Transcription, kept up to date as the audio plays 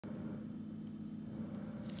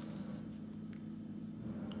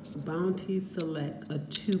Bounty Select, a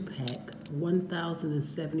 2-pack,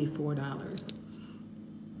 $1,074.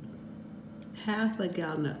 Half a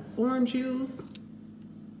gallon of orange juice,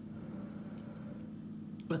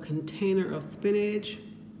 a container of spinach,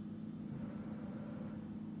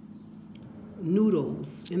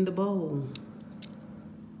 noodles in the bowl,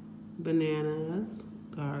 bananas,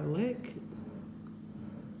 garlic.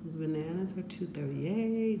 Bananas are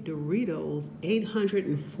 $2.38. Doritos,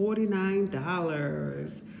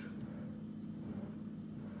 $849.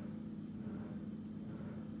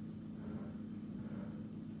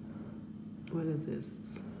 What is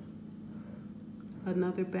this?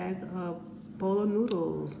 Another bag of bowl of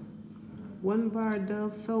noodles. 1 bar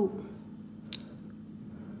Dove soap.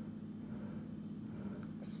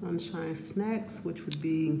 Sunshine Snacks, which would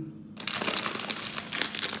be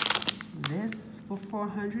this for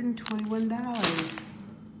 $421.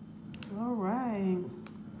 All right.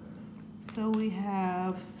 So we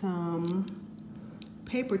have some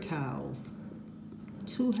paper towels,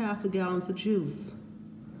 2 half a gallons of juice,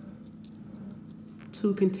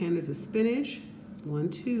 2 containers of spinach, 1,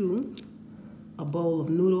 2, a bowl of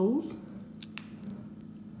noodles,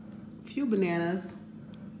 a few bananas,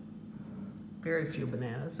 very few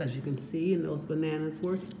bananas, as you can see, and those bananas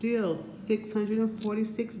were still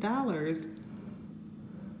 $646.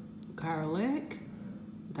 Garlic,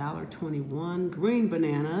 $1.21. Green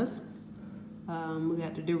bananas. We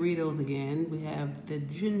got the Doritos again. We have the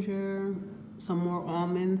ginger, some more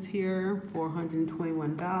almonds here,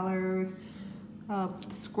 $421.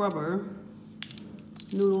 Scrubber,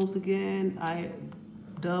 noodles again,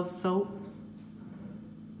 Dove soap.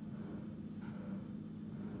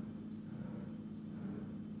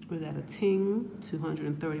 We got a ting,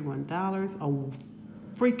 $231. A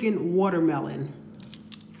freaking watermelon.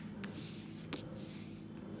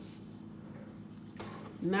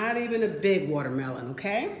 Not even a big watermelon,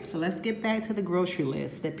 okay? So let's get back to the grocery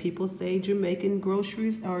list that people say Jamaican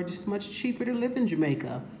groceries are just much cheaper to live in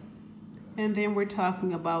Jamaica. And then we're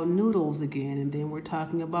talking about noodles again. And then we're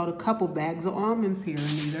talking about a couple bags of almonds here. And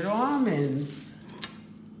these are almonds.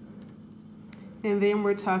 And then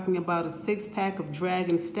we're talking about a 6-pack of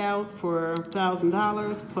Dragon Stout for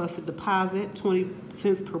 $1,000 plus a deposit, 20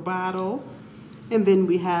 cents per bottle. And then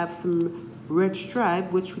we have some Red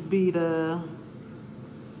Stripe, which would be the,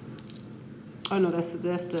 oh no, that's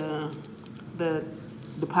the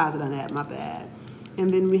deposit on that, my bad. And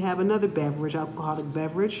then we have another beverage, alcoholic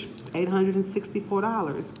beverage,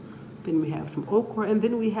 $864. Then we have some okra, and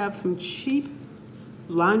then we have some cheap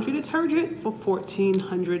laundry detergent for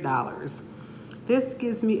 $1,400. This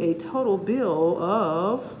gives me a total bill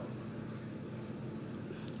of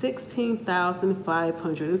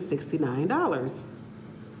 $16,569.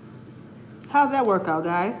 How's that work out,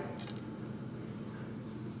 guys?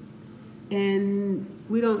 And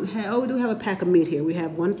we don't have, oh, we do have a pack of meat here. We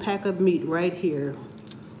have 1 pack of meat right here.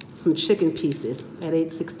 Some chicken pieces at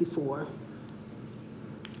 $864.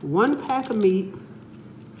 1 pack of meat,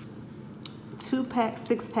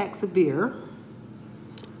 6 packs of beer,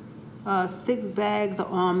 6 bags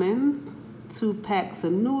of almonds, 2 packs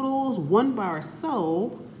of noodles, 1 bar of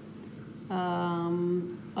soap, a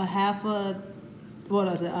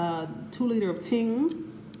 2 liter of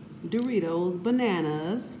ting, Doritos,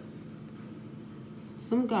 bananas,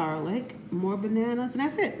 some garlic, more bananas, and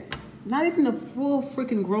that's it. Not even a full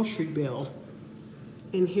freaking grocery bill.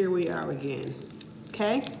 And here we are again,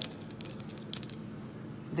 okay?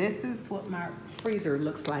 This is what my freezer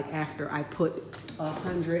looks like after I put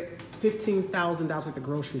 $15,000 worth of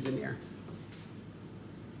groceries in there.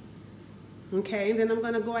 Okay, and then I'm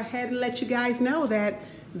gonna go ahead and let you guys know that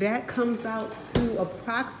that comes out to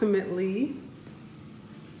approximately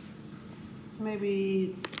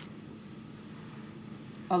maybe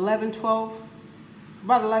 11, 12,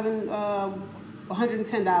 about 11, $110,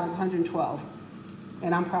 112.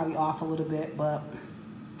 And I'm probably off a little bit, but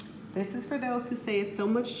this is for those who say it's so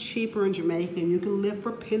much cheaper in Jamaica and you can live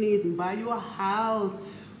for pennies and buy you a house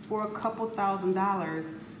for a couple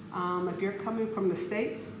 $1,000s. If you're coming from the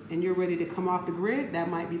States and you're ready to come off the grid, that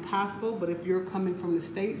might be possible. But if you're coming from the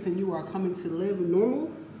States and you are coming to live a normal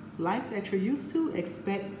life that you're used to,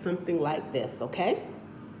 expect something like this, okay?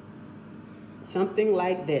 Something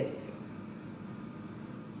like this.